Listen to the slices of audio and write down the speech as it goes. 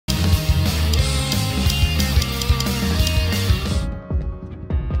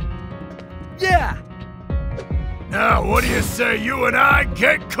Now what do you say you and I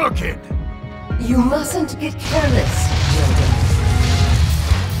get cooking? You mustn't get careless, Jordan.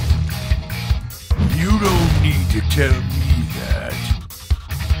 You don't need to tell me that.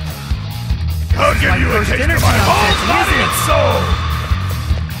 I'll give you a taste of my whole body and soul!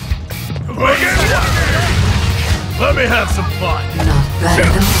 Let me have some fun. Not bad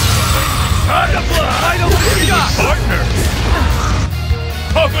at all. Time to fly! I don't need partners!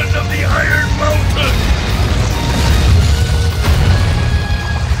 Puppets of the Iron Mountain!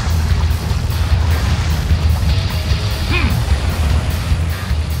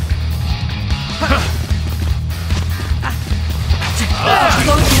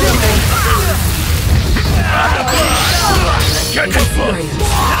 Get the foot!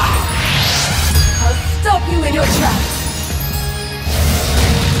 I'll stop you in your tracks!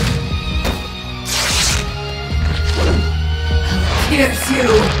 I'll pierce you!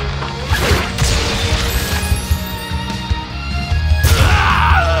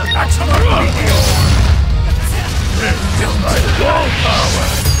 That's my meteor! This is my wall power!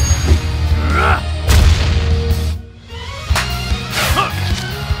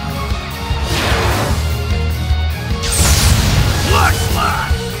 Black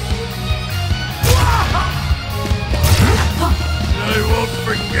Slash! I won't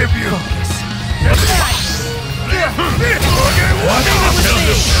forgive you! Black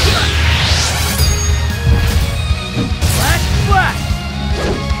Flash!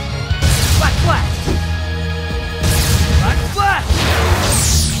 Black Flash! Black Flash!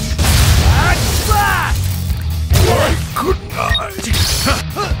 Black Flash! Why couldn't I?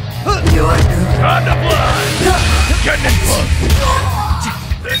 You are good. Time to fly! Get in front!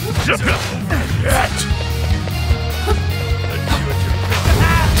 Yet!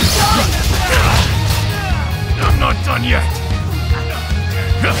 I'm not done yet!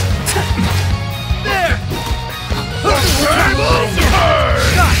 There! Table turn!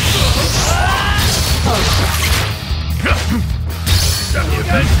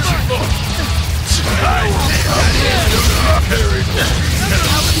 I see how carried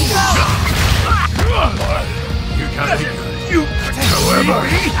you got it. You however.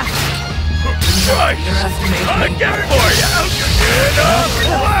 Right! I'll get it for you! Get up!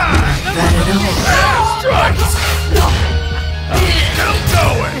 Strike! Still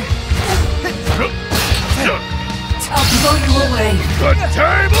going! I'll blow you away. The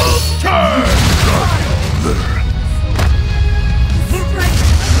tables turn!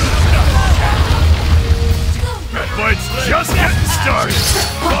 That fight's just getting started!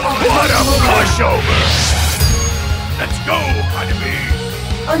 What a pushover! Let's go, honeybee!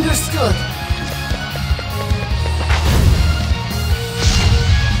 Understood.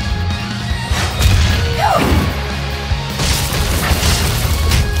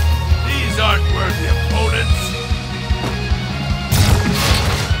 These aren't worthy opponents!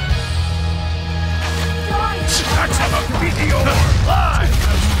 That's a meteor! Live!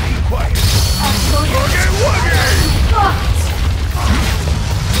 Be quiet! Woogie woogie!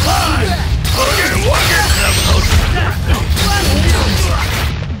 Live! Woogie woogie!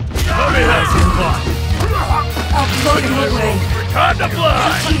 Let me have some fun! I'll blow you away. Time to fly!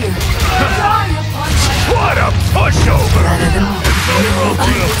 Here. What a pushover! Not at all.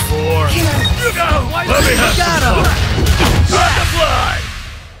 You go! Let me have some fun! Time to fly!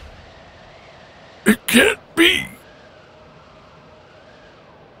 It can't be!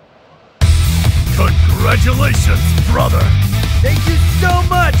 Congratulations, brother! Thank you so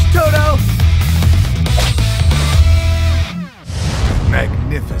much, Toto!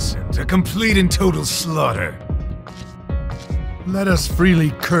 Magnificent. A complete and total slaughter. Let us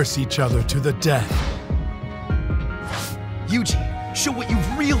freely curse each other to the death. Yuji, show what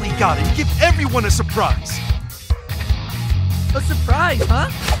you've really got and give everyone a surprise! A surprise, huh?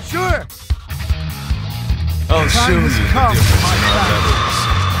 Sure! I'll show you the difference in our levels.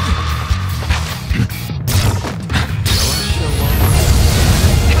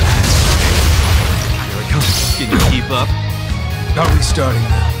 Here it comes. Can you keep up? Are we starting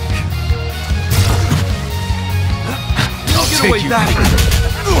now? I'll Get take away you. back!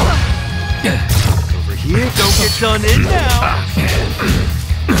 Over here, don't get done in now!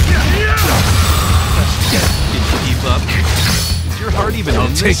 Can you keep up? Is your heart even I'll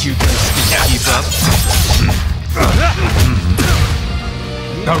in take this? you. Can you keep up?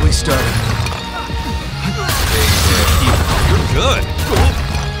 Are we starting now? You're good!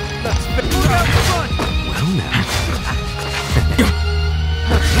 Let's have fun! Well now.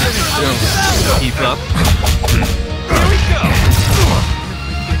 Keep up. Here we go!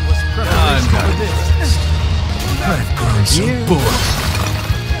 I'm not impressed. I've grown so bored.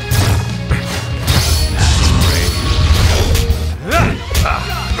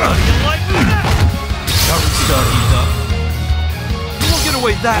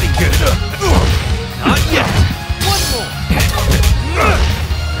 away that easy. Not yet. One more.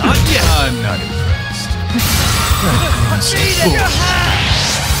 Not yet. I'm not impressed.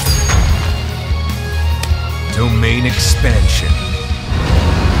 Domain expansion.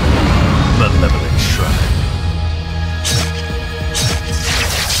 Malevolent shrine.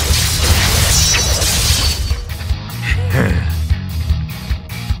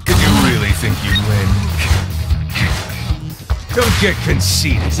 Did you really think you'd win? Don't get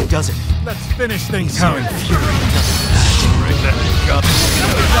conceited. It doesn't. Let's finish things how infuriating.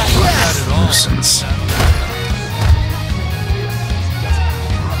 Nuisance.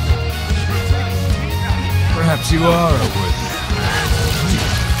 Perhaps you are a worthy.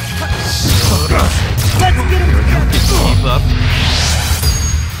 Keep up.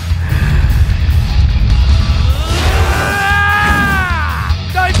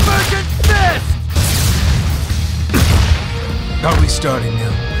 Divergent fist! Are we starting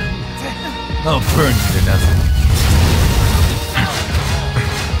now? I'll burn you to nothing.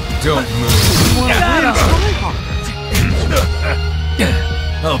 Don't move.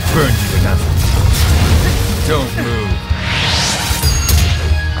 I'll burn you to nothing. Don't move.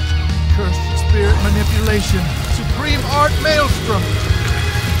 Cursed spirit manipulation. Supreme art maelstrom.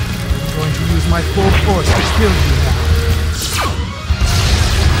 I'm going to use my full force to kill you now.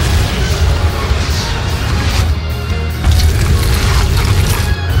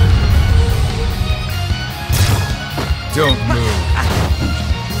 Don't move.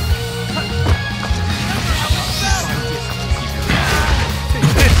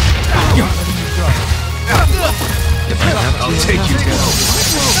 I'll take you down.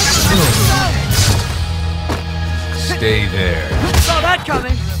 Stay there. Saw that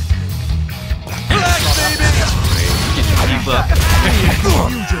coming. Keep up.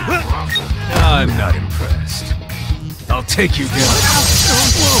 I'm not impressed. I'll take you down.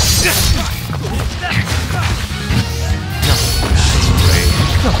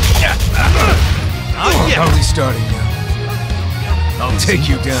 Not yet. Are we starting now? I'll take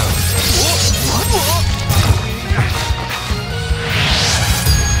you down.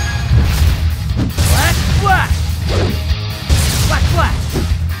 Black flash! Black flash!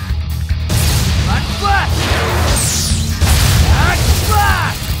 Black flash! Black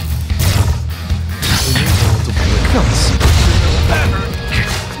flash!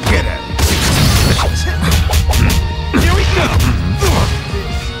 Get at it. Here we go.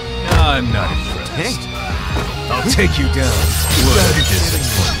 I'm not impressed. I'll take you down. What a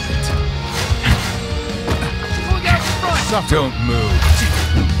disappointment. Pulling out front! Don't move.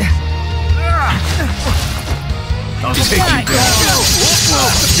 I'll take you down.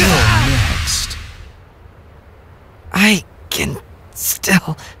 You're next. I can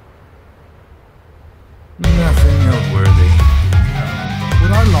still